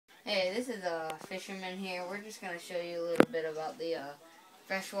Hey, this is a fisherman here. We're just going to show you a little bit about the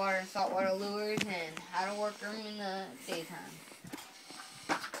freshwater and saltwater lures and how to work them in the daytime.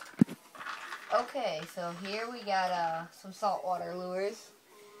 Okay, so here we got some saltwater lures.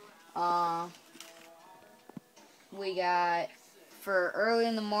 We got for early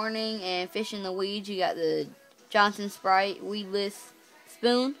in the morning and fishing the weeds, you got the Johnson Sprite weedless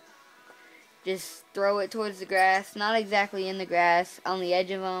spoon. Just throw it towards the grass, not exactly in the grass, on the edge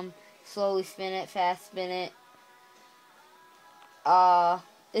of them. Slowly spin it, fast spin it.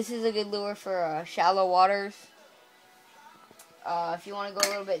 This is a good lure for shallow waters. If you want to go a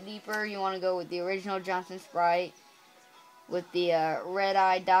little bit deeper, you want to go with the original Johnson Sprite with the red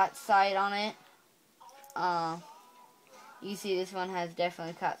eye dot sight on it. You see this one has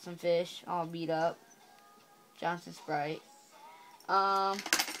definitely caught some fish, all beat up. Johnson Sprite.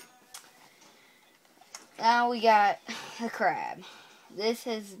 Now we got the crab. This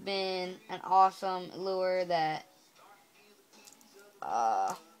has been an awesome lure that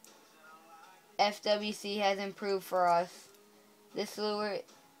FWC has improved for us. This lure,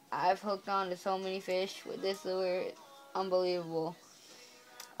 I've hooked on to so many fish with this lure. It's unbelievable.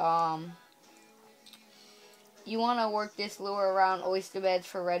 You want to work this lure around oyster beds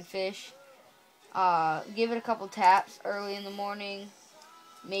for redfish. Give it a couple taps early in the morning,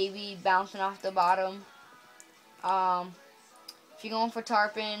 maybe bouncing off the bottom. If you're going for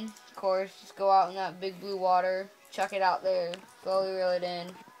tarpon, of course, just go out in that big blue water, chuck it out there, slowly reel it in.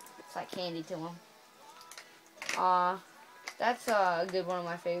 It's like candy to them. That's a good one of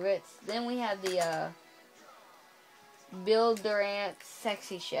my favorites. Then we have the Bill Durant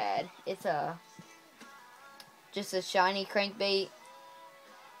Sexy Shad. It's just a shiny crankbait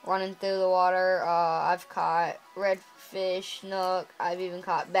running through the water. I've caught redfish, snook. I've even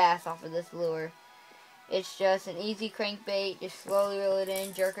caught bass off of this lure. It's just an easy crankbait. Just slowly reel it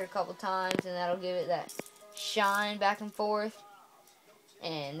in, jerk it a couple times, and that'll give it that shine back and forth.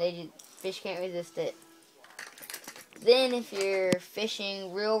 And fish can't resist it. Then if you're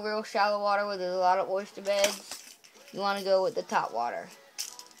fishing real shallow water where there's a lot of oyster beds, you want to go with the top water.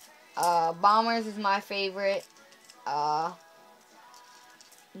 Bombers is my favorite.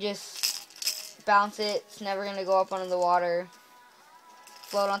 Just bounce it. It's never going to go up under the water.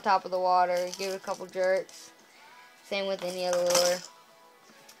 Float on top of the water. Give it a couple jerks. Same with any other lure.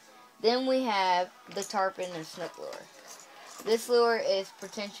 Then we have the tarpon and snook lure. This lure is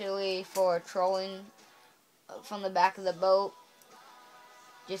potentially for trolling from the back of the boat.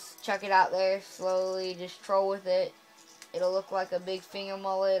 Just chuck it out there slowly. Just troll with it. It'll look like a big finger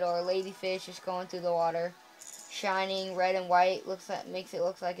mullet or a ladyfish just going through the water. Shining red and white, makes it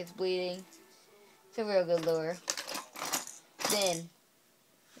look like it's bleeding. It's a real good lure. Then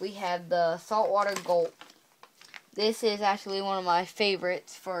we have the saltwater gulp. This is actually one of my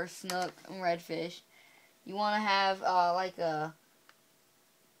favorites for snook and redfish. You want to have like a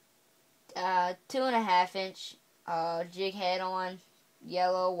 2.5 inch jig head on,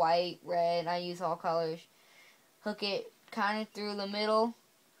 yellow, white, red. I use all colors. Hook it kind of through the middle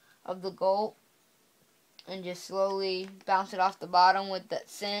of the gulp and just slowly bounce it off the bottom with that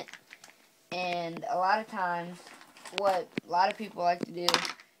scent. And a lot of times, what a lot of people like to do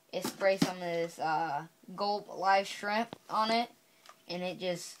is spray some of this gulp live shrimp on it, and it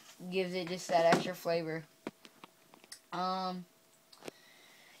just gives it just that extra flavor. Another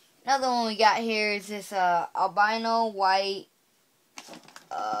one we got here is this albino white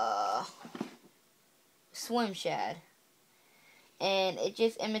swim shad. And it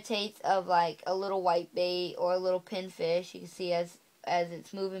just imitates of like a little white bait or a little pinfish. You can see as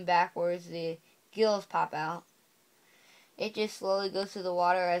it's moving backwards, the gills pop out. It just slowly goes through the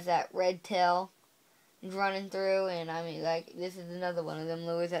water as that red tail is running through. And I mean, like, this is another one of them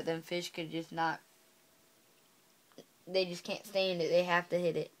lures that them fish could just not, they just can't stand it. They have to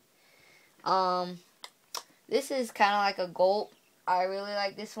hit it. This is kind of like a gulp. I really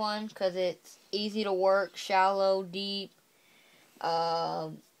like this one because it's easy to work, shallow, deep.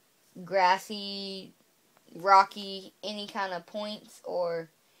 Grassy, rocky, any kind of points or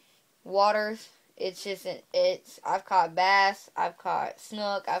waters. It's just, I've caught bass, I've caught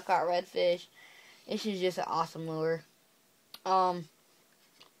snook, I've caught redfish. This is just an awesome lure.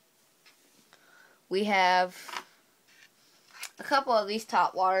 We have a couple of these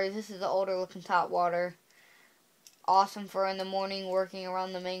top waters. This is the older looking top water. Awesome for in the morning working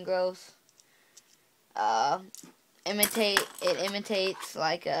around the mangroves. It imitates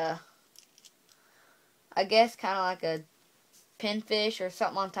like I guess kind of like a pinfish or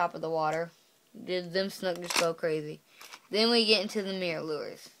something on top of the water. Them snook just go crazy. Then we get into the mirror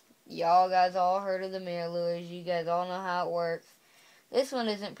lures. Y'all guys all heard of the mirror lures. You guys all know how it works. This one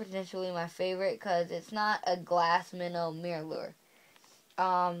isn't potentially my favorite because it's not a glass minnow mirror lure.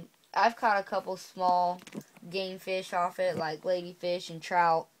 I've caught a couple small game fish off it, like ladyfish and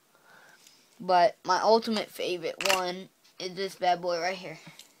trout. But my ultimate favorite one is this bad boy right here.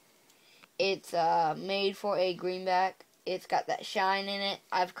 It's made for a greenback. It's got that shine in it.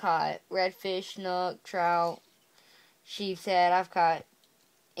 I've caught redfish, snook, trout, sheep's head. I've caught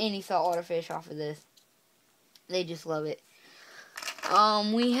any saltwater fish off of this. They just love it.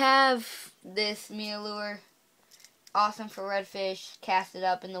 We have this mirror lure. Awesome for redfish. Cast it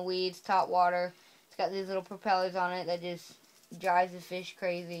up in the weeds, top water. It's got these little propellers on it that just drives the fish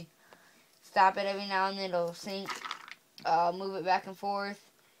crazy. Stop it every now and then, it'll sink. Move it back and forth.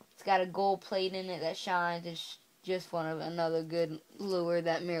 It's got a gold plate in it that shines. It's just one of another good lure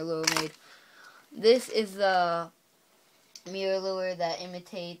that mirror lure made. This is the mirror lure that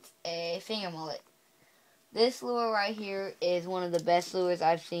imitates a finger mullet. This lure right here is one of the best lures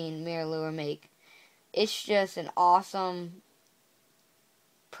I've seen mirror lure make. It's just an awesome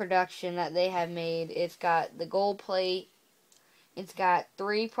production that they have made. It's got the gold plate. It's got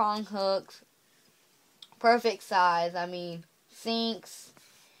 3-prong hooks. Perfect size. I mean, sinks.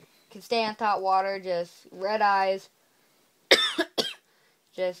 Can stay on top water. Just red eyes.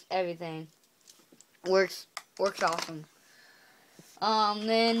 Just everything. Works awesome.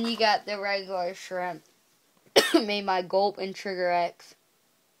 Then you got the regular shrimp. Made by Gulp and Trigger X.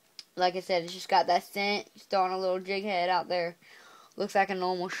 Like I said, it's just got that scent. Just throwing a little jig head out there. Looks like a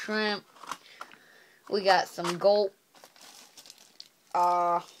normal shrimp. We got some Gulp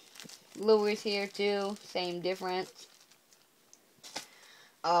lures here too. Same difference.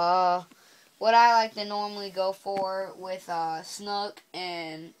 What I like to normally go for with snook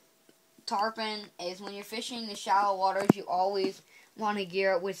and tarpon is when you're fishing the shallow waters, you always want to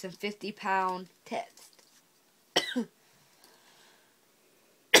gear up with some 50-pound test.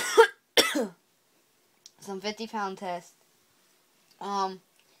 Some 50-pound test.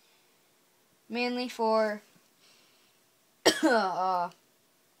 Mainly for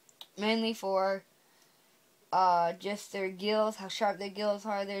just their gills, how sharp their gills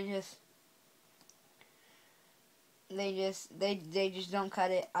are. They just don't cut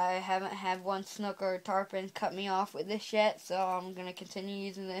it. I haven't had one snook or tarpon cut me off with this yet, so I'm gonna continue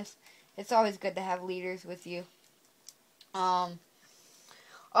using this. It's always good to have leaders with you.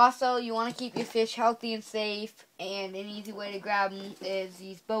 Also, you want to keep your fish healthy and safe, and an easy way to grab them is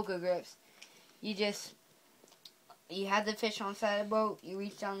these boga grips. You have the fish on the side of the boat, you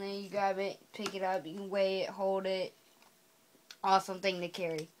reach down there, you grab it, pick it up, you can weigh it, hold it. Awesome thing to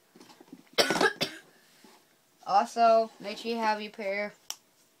carry. Also, make sure you have your pair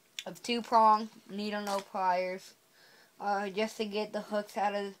of 2-prong needle nose pliers, just to get the hooks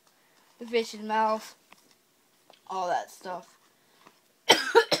out of the fish's mouth, all that stuff.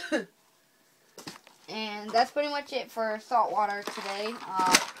 And that's pretty much it for saltwater today.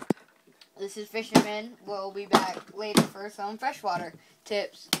 This is Fisherman. We'll be back later for some freshwater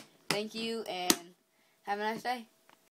tips. Thank you, and have a nice day.